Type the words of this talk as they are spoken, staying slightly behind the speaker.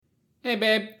Hey,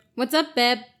 babe. What's up,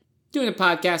 babe? Doing a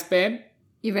podcast, babe.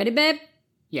 You ready, babe?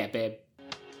 Yeah, babe.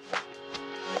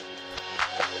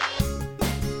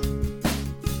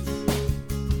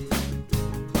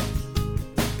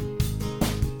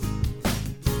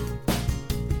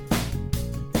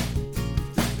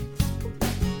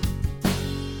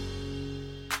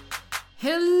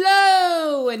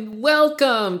 Hello, and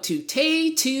welcome to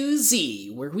Tay to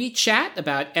Z, where we chat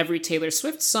about every Taylor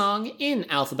Swift song in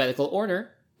alphabetical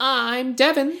order. I'm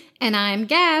Devin. And I'm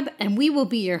Gab, and we will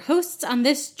be your hosts on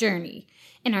this journey.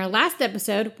 In our last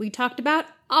episode, we talked about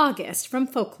August from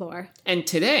Folklore. And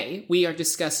today, we are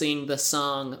discussing the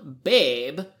song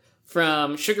Babe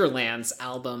from Sugarland's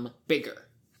album Bigger.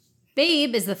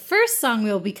 Babe is the first song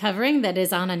we will be covering that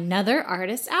is on another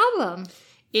artist's album.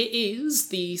 It is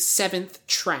the 7th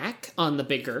track on the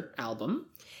Bigger album.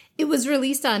 It was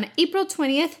released on April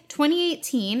 20th,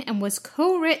 2018, and was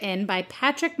co-written by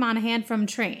Patrick Monahan from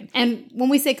Train. And when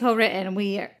we say co-written,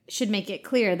 we should make it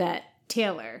clear that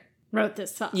Taylor wrote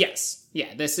this song. Yes.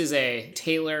 Yeah, this is a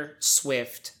Taylor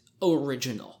Swift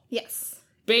original. Yes.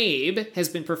 Babe has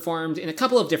been performed in a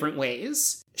couple of different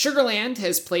ways. Sugarland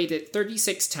has played it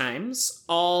 36 times,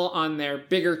 all on their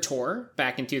Bigger tour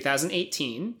back in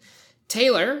 2018.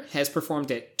 Taylor has performed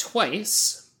it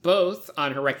twice, both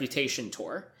on her Reputation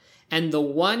tour, and the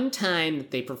one time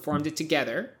that they performed it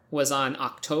together was on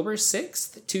October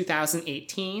 6th,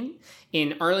 2018,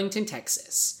 in Arlington,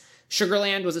 Texas.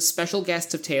 Sugarland was a special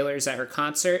guest of Taylor's at her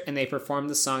concert, and they performed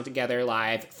the song together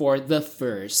live for the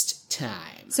first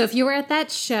time. So if you were at that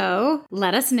show,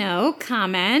 let us know,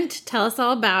 comment, tell us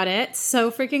all about it. So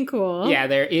freaking cool. Yeah,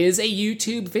 there is a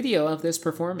YouTube video of this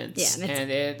performance, Yeah, and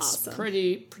it's awesome.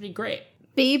 pretty great.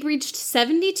 Babe reached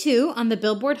 72 on the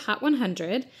Billboard Hot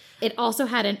 100. It also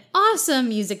had an awesome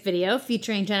music video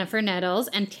featuring Jennifer Nettles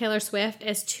and Taylor Swift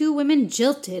as two women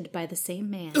jilted by the same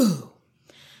man. Ooh.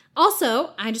 Also,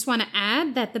 I just want to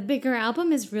add that the Bigger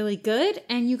album is really good,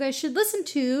 and you guys should listen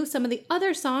to some of the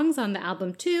other songs on the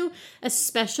album too,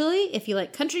 especially if you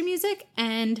like country music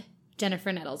and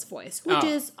Jennifer Nettles' voice, which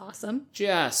is awesome.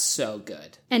 Just so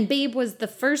good. And Babe was the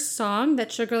first song that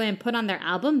Sugarland put on their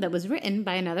album that was written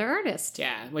by another artist.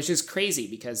 Yeah, which is crazy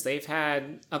because they've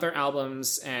had other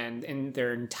albums, and in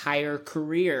their entire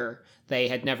career, they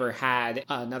had never had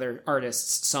another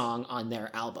artist's song on their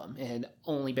album. It had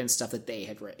only been stuff that they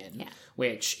had written,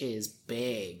 which is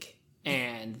big.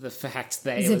 And the fact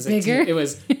that it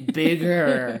was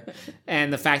bigger.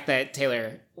 And the fact that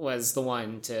Taylor was the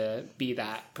one to be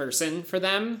that person for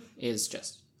them is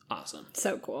just awesome.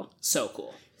 So cool. So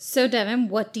cool. So, Devin,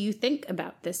 what do you think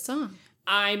about this song?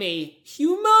 I'm a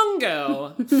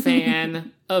humongo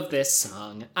fan of this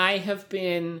song. I have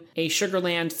been a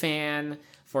Sugarland fan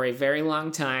for a very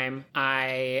long time.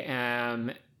 I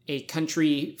am a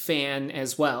country fan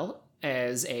as well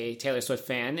as a Taylor Swift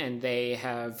fan, and they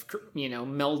have,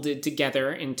 melded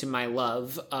together into my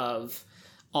love of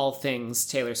all things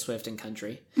Taylor Swift and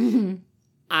country. Mm-hmm.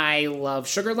 I love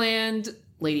Sugarland,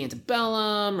 Lady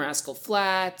Antebellum, Rascal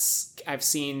Flatts. I've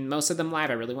seen most of them live.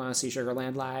 I really want to see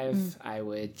Sugarland live. I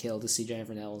would kill to see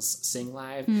Jennifer Nettles sing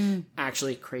live.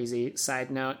 Actually, crazy side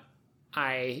note,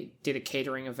 I did a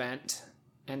catering event,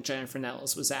 and Jennifer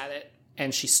Nettles was at it,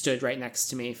 and she stood right next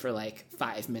to me for like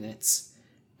 5 minutes.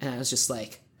 And I was just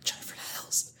like, Jennifer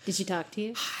Nettles. Did she talk to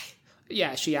you? Hi.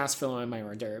 Yeah, she asked for one of my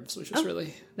hors d'oeuvres, which was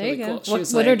really you cool. Go.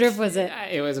 What hors d'oeuvre was it?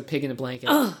 It was a pig in a blanket.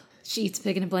 Oh, she eats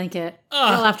pig in a blanket. Girl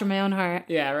after my own heart.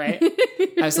 Yeah, right?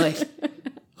 I was like,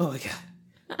 oh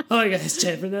my God, it's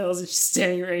Jennifer Nettles, and she's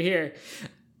standing right here.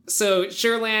 So,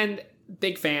 Sugarland,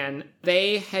 big fan.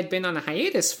 They had been on a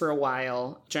hiatus for a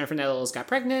while. Jennifer Nettles got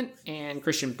pregnant, and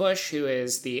Christian Busch, who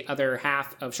is the other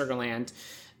half of Sugarland,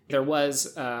 there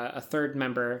was a third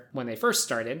member when they first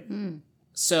started.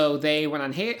 So they went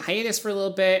on hiatus for a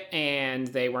little bit, and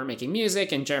they weren't making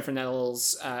music, and Jennifer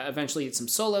Nettles eventually did some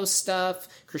solo stuff.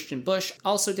 Christian Busch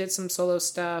also did some solo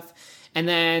stuff. And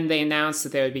then they announced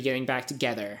that they would be getting back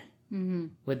together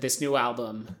with this new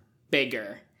album,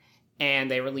 Bigger.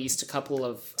 And they released a couple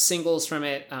of singles from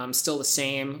it, Still the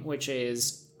Same, which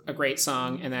is a great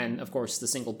song, and then, of course, the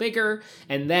single Bigger,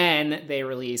 and then they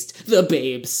released the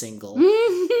Babe single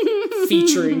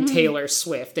featuring Taylor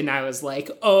Swift, and I was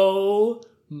like, oh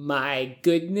my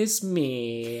goodness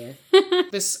me.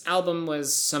 This album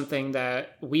was something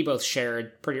that we both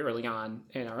shared pretty early on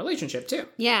in our relationship, too.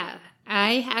 Yeah,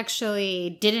 I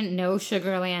actually didn't know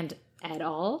Sugarland at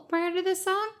all prior to this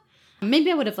song.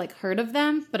 Maybe I would have like heard of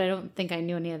them, but I don't think I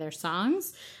knew any of their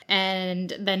songs.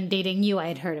 And then dating you, I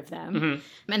had heard of them.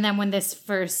 Mm-hmm. And then when this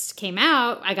first came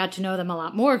out, I got to know them a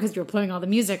lot more because you were playing all the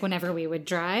music whenever we would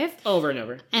drive. Over and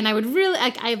over. And I would really,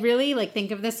 I really like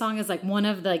think of this song as like one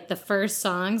of the first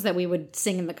songs that we would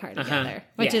sing in the car together,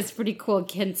 which is pretty cool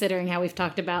considering how we've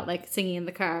talked about like singing in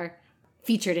the car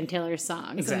featured in Taylor's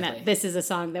songs. Exactly. And that this is a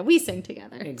song that we sing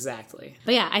together. Exactly.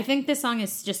 But yeah, I think this song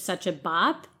is just such a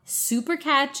bop. Super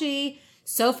catchy,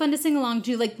 so fun to sing along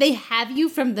to. Like, they have you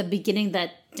from the beginning,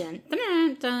 that dun,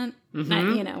 dun, dun,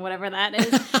 dun, whatever that is.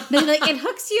 It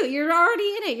hooks you. You're already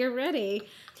in it. You're ready.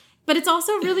 But it's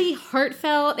also really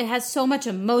heartfelt. It has so much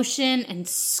emotion and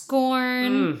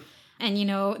scorn.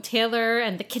 And, Taylor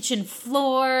and the kitchen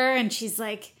floor. And she's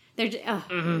like,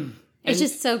 it's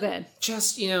just so good.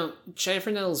 Just,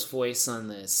 Jennifer Nettles' voice on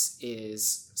this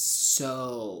is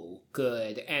so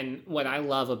good. And what I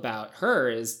love about her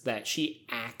is that she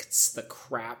acts the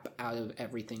crap out of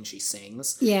everything she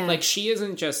sings. Yeah. Like, she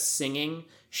isn't just singing,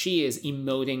 she is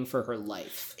emoting for her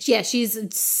life. Yeah, she's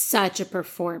such a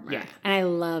performer. Yeah. And I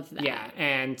love that. Yeah,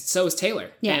 and so is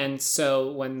Taylor. Yeah. And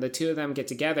so when the two of them get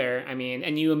together, and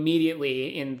you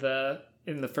immediately in the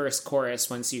first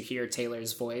chorus, once you hear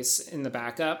Taylor's voice in the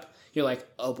backup, you're like,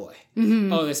 oh boy.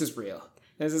 Mm-hmm. Oh, this is real.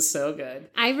 This is so good.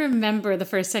 I remember the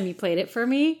first time you played it for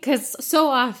me, because so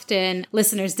often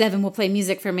listeners, Devin will play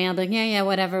music for me. I'll be like, yeah,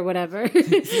 whatever.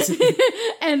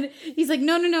 And he's like,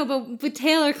 no, but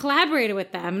Taylor collaborated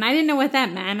with them. And I didn't know what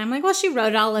that meant. I'm like, well, she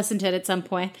wrote it. I'll listen to it at some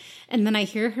point. And then I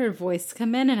hear her voice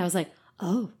come in and I was like,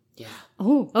 oh. Yeah.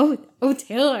 Oh,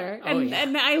 Taylor.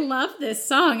 And I love this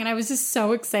song. And I was just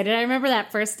so excited. I remember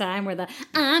that first time where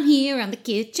I'm here on the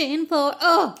kitchen floor.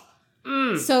 Oh,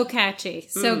 so catchy.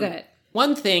 So good.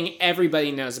 One thing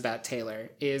everybody knows about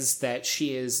Taylor is that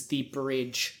she is the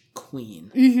bridge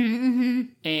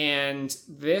queen. And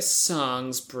this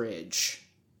song's bridge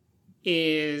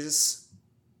is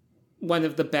one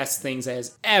of the best things that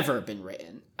has ever been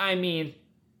written.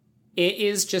 It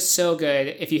is just so good.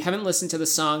 If you haven't listened to the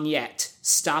song yet,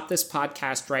 stop this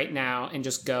podcast right now and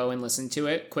just go and listen to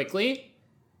it quickly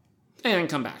and then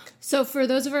come back. So for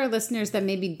those of our listeners that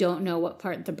maybe don't know what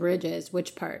part the bridge is,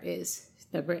 which part is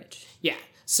the bridge? Yeah.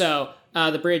 So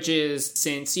the bridge is,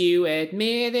 since you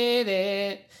admitted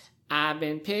it, I've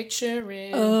been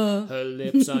picturing her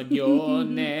lips on your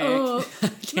neck. I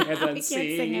can't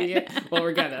unsee it. Well,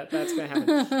 we're gonna. That's gonna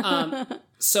happen.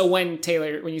 So when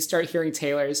you start hearing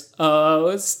Taylor's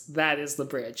O's, that is the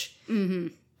bridge. Mm-hmm.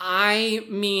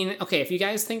 If you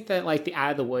guys think that like the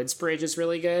Out of the Woods bridge is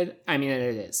really good, it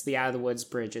is. The Out of the Woods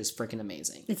bridge is freaking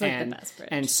amazing. It's like the best bridge.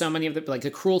 And so many of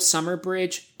the Cruel Summer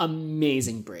bridge,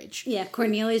 amazing bridge. Yeah,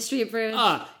 Cornelia Street bridge.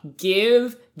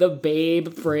 Give the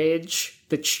Babe bridge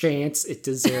the chance it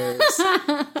deserves.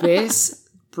 This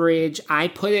bridge, I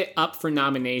put it up for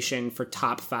nomination for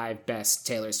top 5 best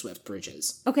Taylor Swift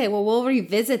bridges. Okay, well, we'll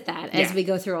revisit that as we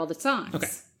go through all the songs. Okay,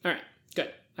 all right,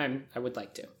 good. I would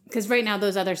like to. Because right now,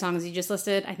 those other songs you just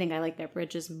listed, I think I like their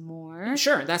bridges more.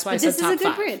 Sure, that's why I said top 5. This is a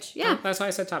good bridge, yeah. That's why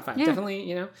I said top 5, yeah.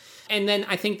 Definitely, And then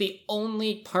I think the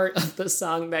only part of the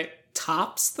song that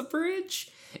tops the bridge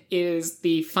is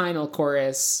the final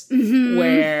chorus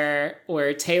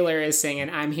where Taylor is singing,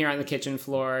 I'm here on the kitchen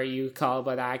floor, you call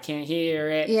but I can't hear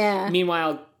it. Yeah.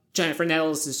 Meanwhile, Jennifer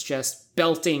Nettles is just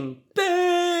belting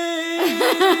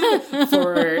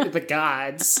for the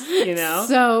gods,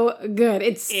 So good.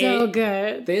 It's so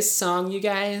good. This song, you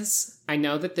guys, I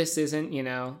know that this isn't,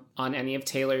 on any of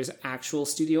Taylor's actual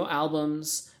studio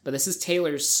albums, but this is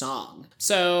Taylor's song.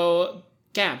 So,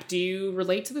 Gab, do you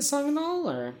relate to this song at all,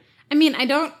 or? I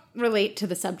don't relate to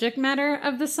the subject matter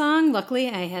of the song. Luckily,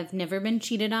 I have never been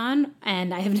cheated on,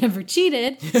 and I have never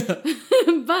cheated.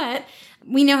 But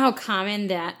we know how common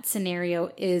that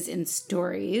scenario is in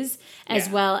stories, as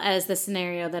well as the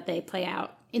scenario that they play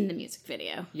out in the music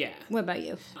video. Yeah. What about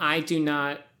you? I do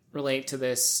not relate to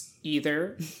this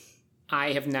either.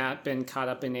 I have not been caught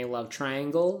up in a love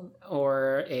triangle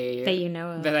or that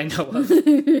I know of.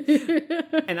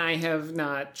 And I have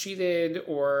not cheated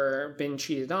or been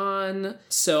cheated on.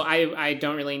 So I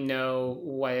don't really know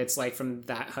what it's like from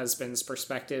that husband's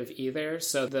perspective either.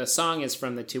 So the song is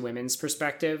from the two women's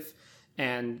perspective.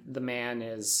 And the man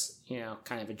is,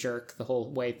 kind of a jerk the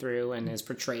whole way through and is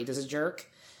portrayed as a jerk.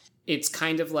 It's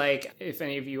kind of like, if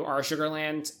any of you are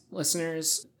Sugarland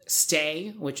listeners,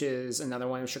 Stay, which is another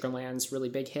one of Sugarland's really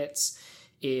big hits,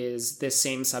 is this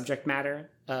same subject matter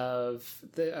of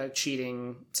the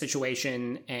cheating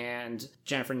situation and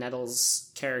Jennifer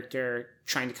Nettles' character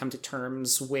trying to come to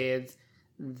terms with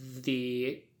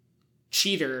the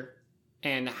cheater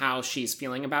and how she's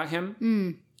feeling about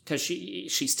him. because she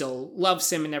still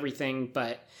loves him and everything,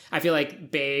 but I feel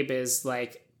like Babe is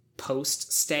like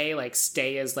post Stay. Like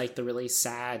Stay is like the really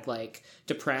sad, like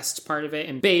depressed part of it,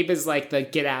 and Babe is like the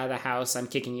get out of the house, I'm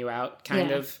kicking you out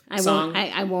kind of song.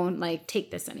 I won't like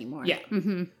take this anymore. Yeah.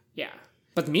 Mm-hmm. Yeah.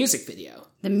 But the music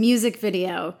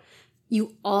video.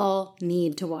 You all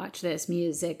need to watch this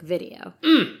music video.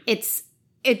 It's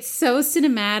so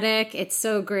cinematic. It's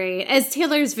so great, as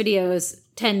Taylor's videos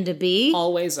tend to be.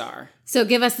 Always are. So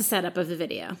give us the setup of the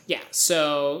video. Yeah.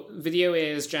 So video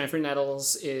is Jennifer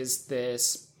Nettles is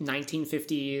this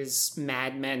 1950s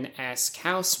Mad Men-esque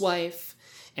housewife.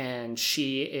 And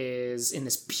she is in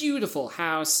this beautiful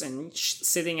house and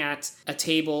sitting at a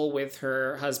table with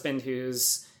her husband,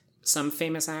 who's some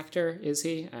famous actor. Is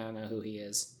he? I don't know who he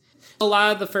is. A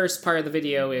lot of the first part of the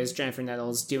video is Jennifer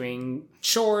Nettles doing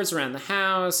chores around the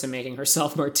house and making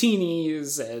herself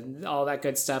martinis and all that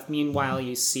good stuff. Meanwhile,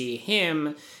 you see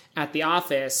him at the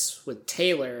office with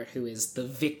Taylor, who is the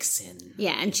vixen.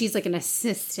 Yeah, and she's like an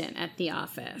assistant at the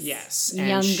office. Yes.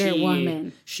 Younger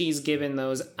woman. She's given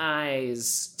those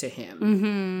eyes to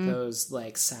him. Those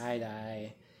like side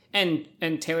eye. And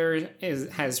Taylor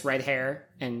has red hair,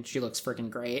 and she looks freaking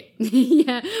great.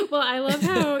 Yeah. Well, I love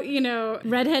how,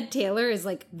 redhead Taylor is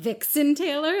like Vixen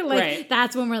Taylor. Like, right.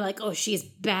 That's when we're like, oh, she's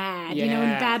bad. Yeah.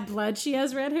 In Bad Blood, she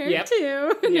has red hair,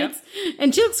 too. Yep.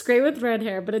 And she looks great with red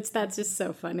hair, but that's just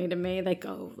so funny to me. Like,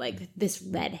 oh, like this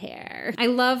red hair. I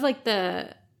love, like,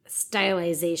 the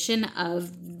stylization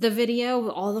of the video.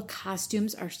 All the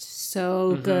costumes are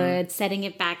so good, setting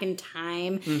it back in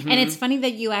time. And it's funny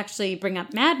that you actually bring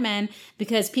up Mad Men,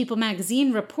 because People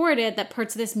magazine reported that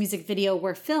parts of this music video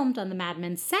were filmed on the Mad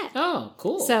Men set. Oh,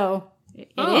 cool. So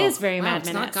it is very Mad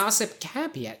Men. It's not Gossip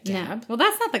Gab yet, Gab. No. Well,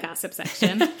 that's not the gossip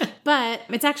section, but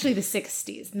it's actually the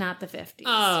 60s, not the 50s.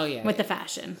 Oh, yeah. With the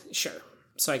fashion. Sure.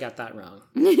 So I got that wrong.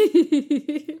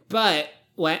 But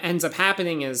what ends up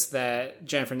happening is that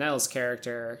Jennifer Nettles'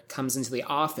 character comes into the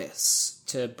office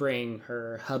to bring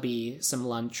her hubby some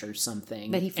lunch or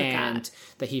something that he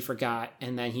forgot.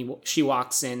 And then she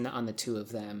walks in on the two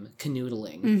of them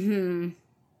canoodling.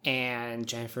 And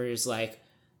Jennifer is like,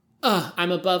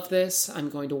 I'm above this. I'm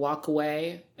going to walk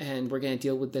away, and we're going to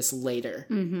deal with this later.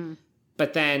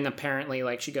 But then apparently,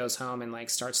 like, she goes home and, like,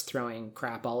 starts throwing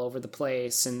crap all over the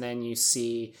place. And then you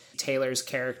see Taylor's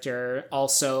character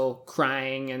also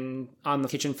crying and on the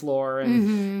kitchen floor.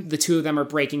 And the two of them are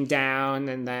breaking down.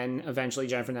 And then eventually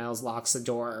Jennifer Nettles locks the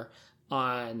door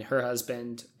on her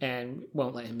husband and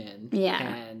won't let him in. Yeah.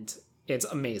 And it's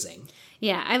amazing.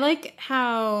 Yeah, I like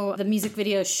how the music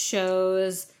video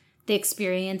shows the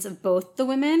experience of both the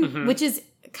women, which is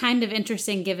kind of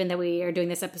interesting given that we are doing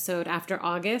this episode after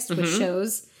August, which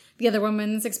shows the other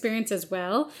woman's experience as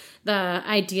well. The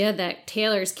idea that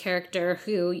Taylor's character,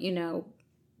 who,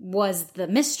 was the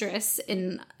mistress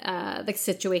in the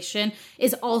situation,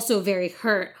 is also very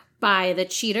hurt by the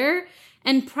cheater.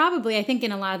 And probably, I think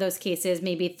in a lot of those cases,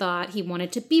 maybe thought he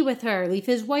wanted to be with her, leave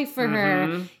his wife for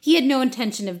her. He had no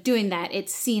intention of doing that, it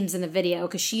seems in the video,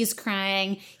 because she's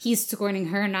crying. He's scorning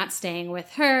her, not staying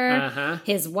with her.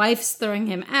 His wife's throwing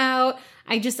him out.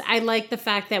 I like the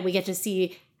fact that we get to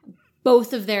see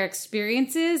both of their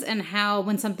experiences and how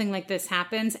when something like this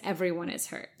happens, everyone is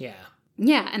hurt. Yeah.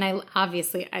 Yeah, and I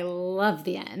love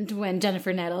the end when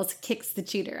Jennifer Nettles kicks the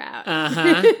cheater out.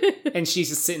 And she's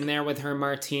just sitting there with her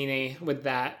martini with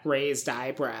that raised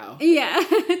eyebrow. Yeah,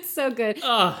 it's so good.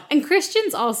 And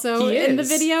Christian's also in the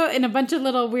video in a bunch of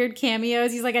little weird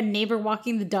cameos. He's like a neighbor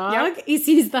walking the dog. Yep. He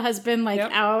sees the husband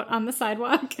out on the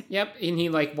sidewalk. Yep, and he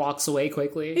like walks away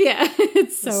quickly. Yeah,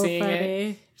 it's so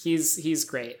funny. It. He's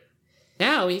great.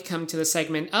 Now we come to the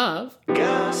segment of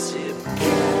Gossip.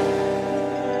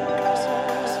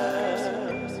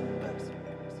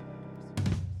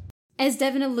 As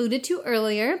Devin alluded to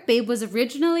earlier, Babe was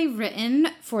originally written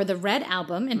for the Red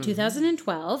album in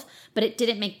 2012, but it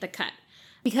didn't make the cut.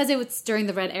 Because it was during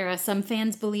the Red era, some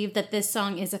fans believe that this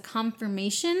song is a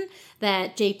confirmation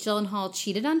that Jake Gyllenhaal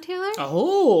cheated on Taylor.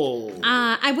 Oh.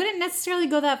 I wouldn't necessarily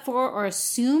go that far or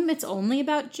assume it's only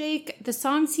about Jake. The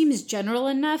song seems general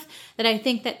enough that I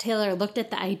think that Taylor looked at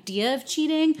the idea of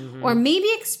cheating or maybe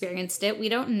experienced it, we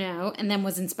don't know, and then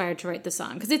was inspired to write the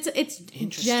song. Because it's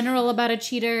general about a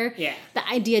cheater. Yeah. The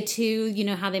idea, too,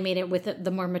 how they made it with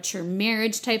the more mature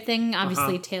marriage type thing.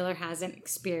 Obviously, Taylor hasn't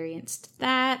experienced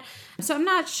that. So I'm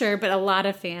not sure, but a lot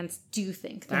of fans do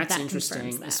think that's that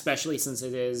interesting, that. especially since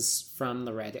it is from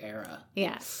the Red era.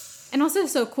 Yeah. And also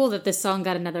so cool that this song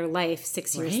got another life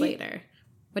 6 years later.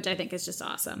 which I think is just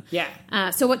awesome. Yeah.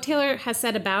 So what Taylor has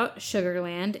said about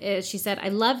Sugarland is, she said, I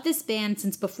love this band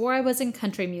since before I was in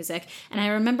country music, and I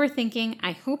remember thinking,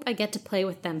 I hope I get to play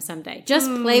with them someday. Just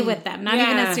play with them, not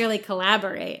even necessarily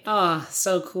collaborate. Oh,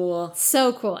 so cool.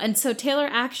 So cool. And so Taylor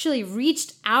actually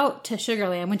reached out to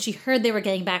Sugarland when she heard they were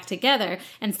getting back together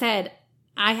and said,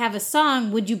 I have a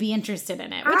song, would you be interested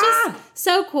in it? Which is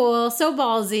so cool, so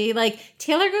ballsy. Like,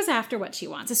 Taylor goes after what she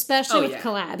wants, especially with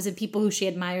collabs and people who she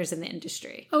admires in the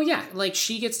industry. Oh, yeah. Like,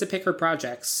 she gets to pick her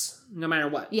projects no matter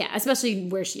what. Yeah, especially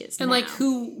where she is And, now. like,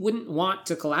 who wouldn't want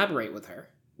to collaborate with her?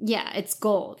 Yeah, it's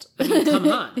gold. I mean, come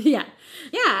on. Yeah.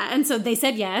 And so they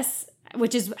said yes,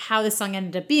 which is how this song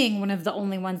ended up being one of the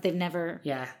only ones they've never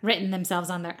written themselves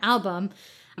on their album.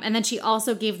 And then she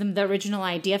also gave them the original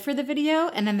idea for the video,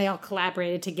 and then they all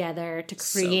collaborated together to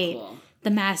create the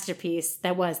masterpiece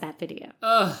that was that video.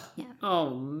 Ugh. Yeah. Oh,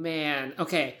 man.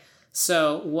 Okay,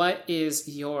 so what is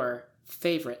your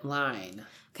favorite line?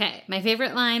 Okay, my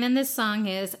favorite line in this song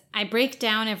is, I break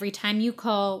down every time you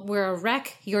call, we're a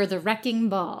wreck, you're the wrecking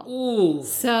ball. Ooh.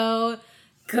 So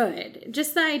good.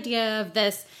 Just the idea of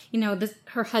this,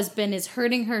 her husband is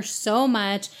hurting her so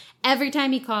much. Every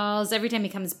time he calls, every time he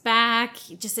comes back,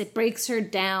 it breaks her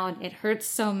down. It hurts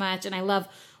so much. And I love,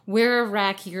 we're a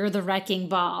wreck, you're the wrecking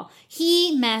ball.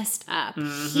 He messed up.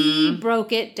 Mm-hmm. He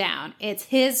broke it down. It's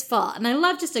his fault. And I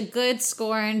love just a good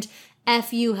scorned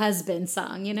F you husband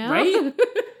song, Right?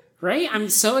 Right? I'm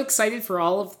so excited for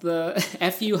all of the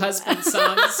F you husband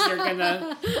songs you're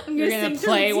gonna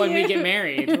play when we get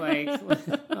married. Like,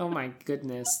 oh my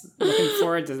goodness. Looking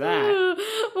forward to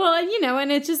that. Well,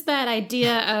 and it's just that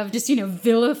idea of just,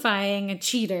 vilifying a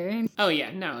cheater. Oh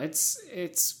yeah, no,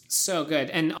 it's so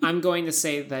good. And I'm going to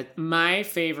say that my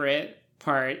favorite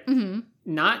part,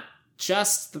 not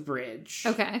just the bridge.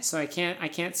 Okay. So I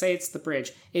can't say it's the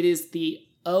bridge. It is the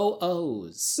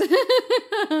OOs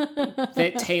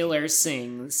that Taylor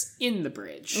sings in the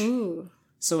bridge. Ooh.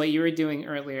 So what you were doing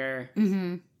earlier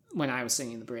when I was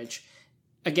singing the bridge.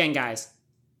 Again, guys,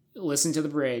 listen to the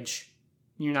bridge.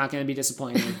 You're not going to be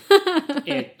disappointed.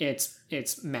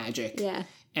 It's magic. Yeah.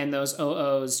 And those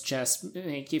OOs just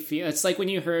make you feel... It's like when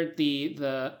you heard the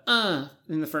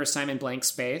in the first time in Blank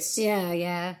Space.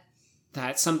 Yeah.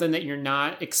 That's something that you're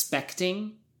not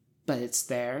expecting, but it's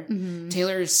there. Mm-hmm.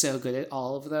 Taylor is so good at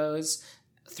all of those,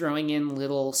 throwing in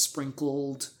little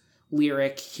sprinkled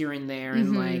lyric here and there,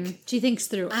 and like she thinks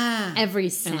through every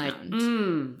sound,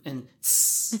 and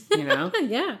like,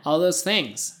 yeah, all those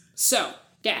things. So,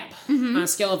 Gab, on a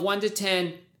scale of 1 to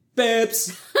 10,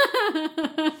 babes.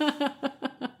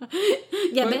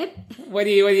 Yeah, babe. What do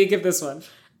you give this one?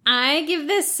 I give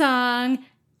this song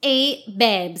 8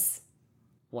 babes.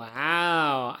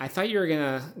 Wow, I thought you were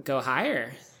gonna go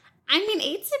higher. I mean,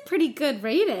 8's a pretty good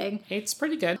rating. 8's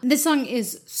pretty good. This song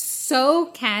is so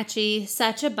catchy,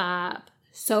 such a bop,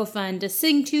 so fun to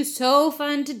sing to, so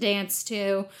fun to dance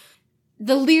to.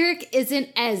 The lyric isn't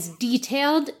as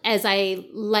detailed as I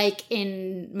like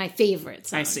in my favorite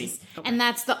songs. I see. Okay. And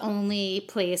that's the only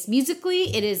place.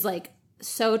 Musically, it is like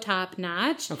so top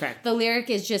notch. Okay. The lyric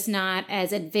is just not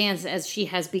as advanced as she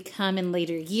has become in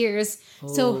later years. Ooh.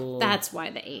 So that's why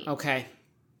the 8. Okay.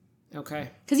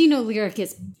 Because lyric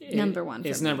is number one for me.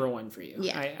 It's number one for you.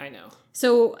 Yeah. I know.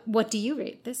 So what do you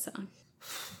rate this song?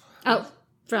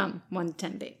 From 1 to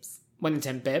 10 babes. 1 to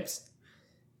 10 babes?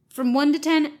 From 1 to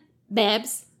 10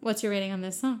 babes. What's your rating on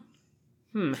this song?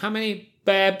 How many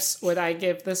babes would I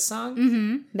give this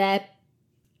song? Babe.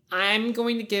 I'm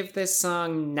going to give this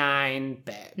song 9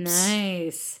 babes.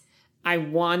 Nice. I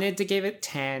wanted to give it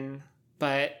 10,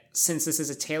 but since this is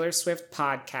a Taylor Swift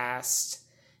podcast...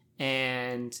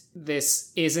 and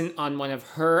this isn't on one of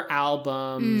her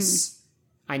albums.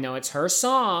 I know it's her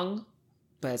song,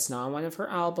 but it's not on one of her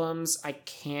albums. I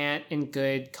can't, in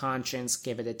good conscience,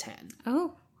 give it a 10.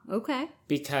 Oh, okay.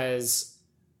 Because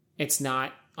it's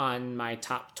not on my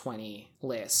top 20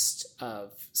 list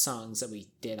of songs that we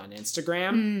did on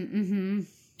Instagram.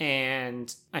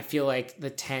 And I feel like the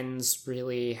 10s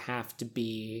really have to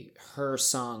be her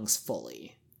songs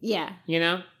fully. Yeah.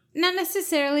 Not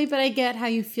necessarily, but I get how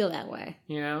you feel that way.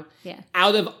 Yeah.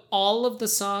 Out of all of the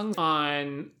songs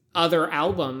on other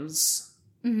albums,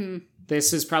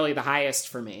 this is probably the highest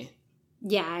for me.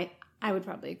 Yeah, I would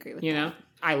probably agree with that.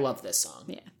 I love this song.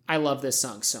 Yeah. I love this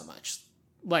song so much.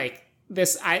 Like,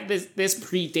 this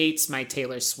predates my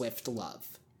Taylor Swift love.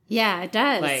 Yeah, it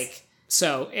does. Like,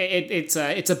 so it's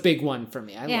a big one for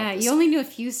me. I love this you song. only knew a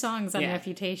few songs on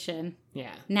Reputation.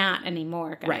 Yeah. Not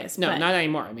anymore, guys. Right. No, not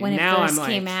anymore. I mean, when now it first I'm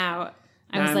came out,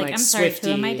 I was like, I'm sorry, who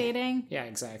am I dating? Yeah,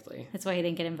 exactly. That's why he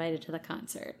didn't get invited to the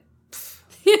concert.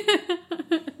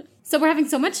 So we're having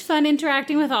so much fun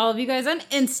interacting with all of you guys on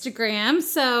Instagram.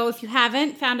 So if you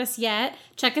haven't found us yet,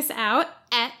 check us out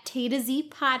at Tay to Z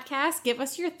Podcast. Give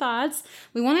us your thoughts.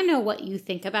 We want to know what you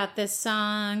think about this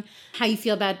song, how you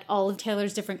feel about all of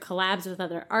Taylor's different collabs with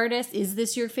other artists. Is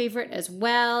this your favorite as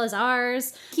well as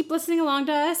ours? Keep listening along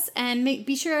to us and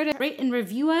be sure to rate and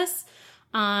review us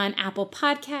on Apple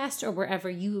Podcast or wherever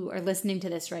you are listening to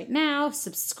this right now.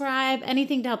 Subscribe,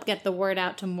 anything to help get the word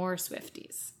out to more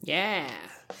Swifties. Yeah.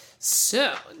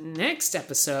 So, next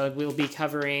episode, we'll be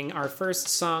covering our first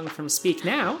song from Speak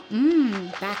Now,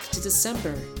 Back to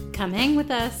December. Come hang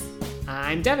with us.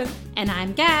 I'm Devin. And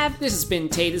I'm Gab. This has been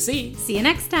Tay to Z. See you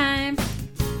next time.